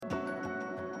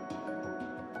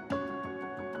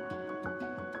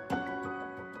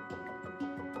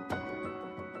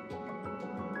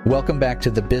Welcome back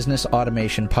to the Business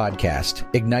Automation Podcast,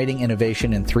 Igniting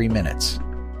Innovation in 3 Minutes.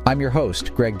 I'm your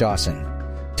host, Greg Dawson.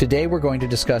 Today we're going to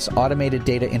discuss automated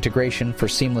data integration for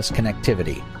seamless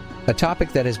connectivity, a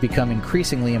topic that has become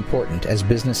increasingly important as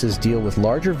businesses deal with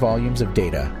larger volumes of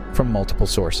data from multiple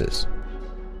sources.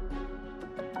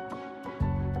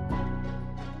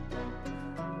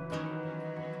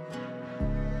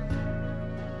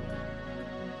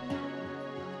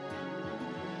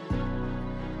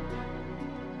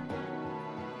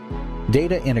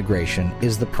 Data integration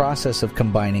is the process of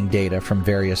combining data from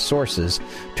various sources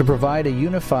to provide a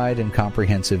unified and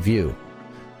comprehensive view.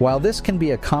 While this can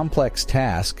be a complex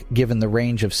task given the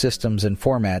range of systems and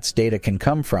formats data can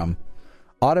come from,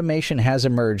 automation has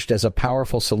emerged as a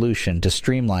powerful solution to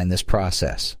streamline this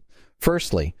process.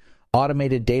 Firstly,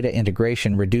 automated data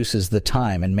integration reduces the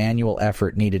time and manual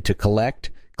effort needed to collect,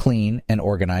 clean, and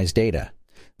organize data.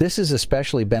 This is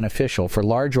especially beneficial for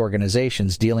large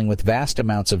organizations dealing with vast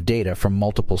amounts of data from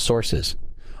multiple sources.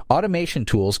 Automation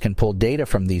tools can pull data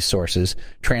from these sources,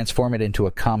 transform it into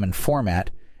a common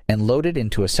format, and load it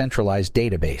into a centralized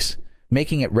database,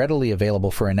 making it readily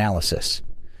available for analysis.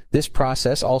 This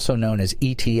process, also known as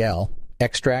ETL,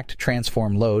 extract,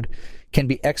 transform, load, can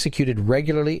be executed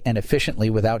regularly and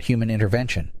efficiently without human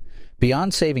intervention.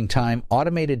 Beyond saving time,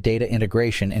 automated data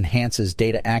integration enhances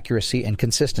data accuracy and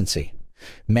consistency.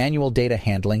 Manual data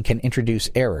handling can introduce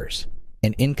errors,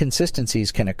 and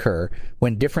inconsistencies can occur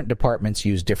when different departments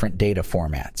use different data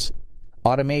formats.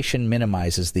 Automation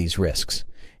minimizes these risks,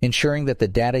 ensuring that the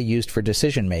data used for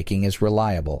decision-making is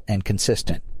reliable and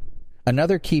consistent.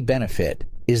 Another key benefit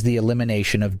is the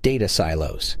elimination of data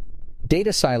silos.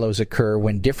 Data silos occur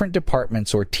when different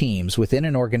departments or teams within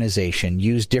an organization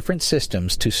use different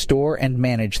systems to store and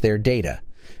manage their data,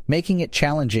 making it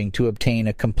challenging to obtain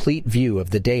a complete view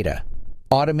of the data.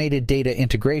 Automated data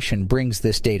integration brings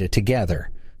this data together,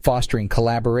 fostering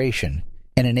collaboration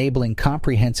and enabling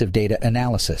comprehensive data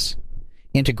analysis.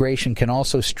 Integration can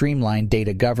also streamline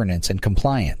data governance and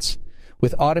compliance.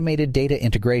 With automated data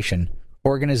integration,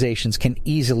 organizations can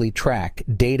easily track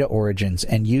data origins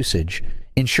and usage,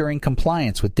 ensuring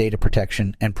compliance with data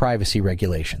protection and privacy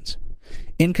regulations.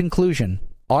 In conclusion,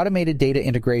 automated data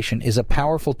integration is a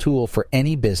powerful tool for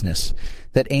any business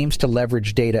that aims to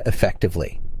leverage data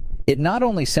effectively. It not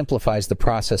only simplifies the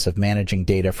process of managing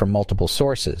data from multiple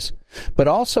sources, but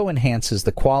also enhances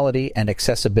the quality and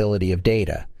accessibility of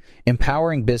data,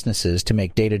 empowering businesses to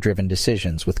make data-driven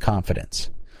decisions with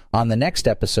confidence. On the next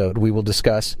episode, we will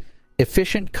discuss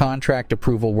efficient contract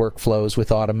approval workflows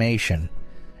with automation,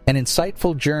 an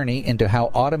insightful journey into how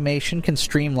automation can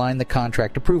streamline the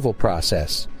contract approval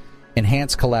process,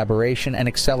 enhance collaboration, and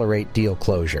accelerate deal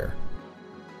closure.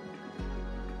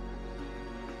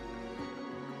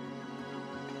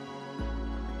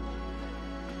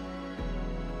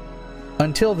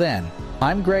 Until then,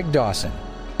 I'm Greg Dawson,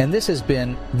 and this has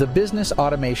been the Business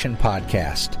Automation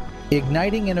Podcast,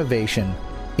 Igniting Innovation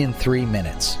in 3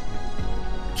 Minutes.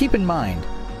 Keep in mind,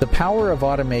 the power of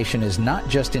automation is not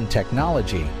just in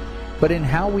technology, but in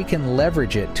how we can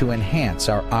leverage it to enhance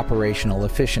our operational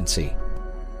efficiency.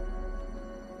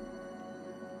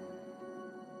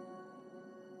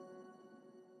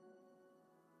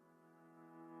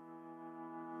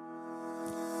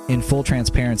 In full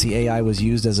transparency, AI was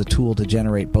used as a tool to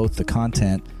generate both the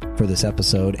content for this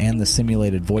episode and the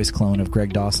simulated voice clone of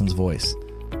Greg Dawson's voice.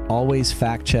 Always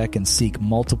fact check and seek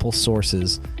multiple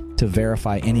sources to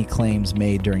verify any claims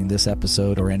made during this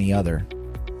episode or any other.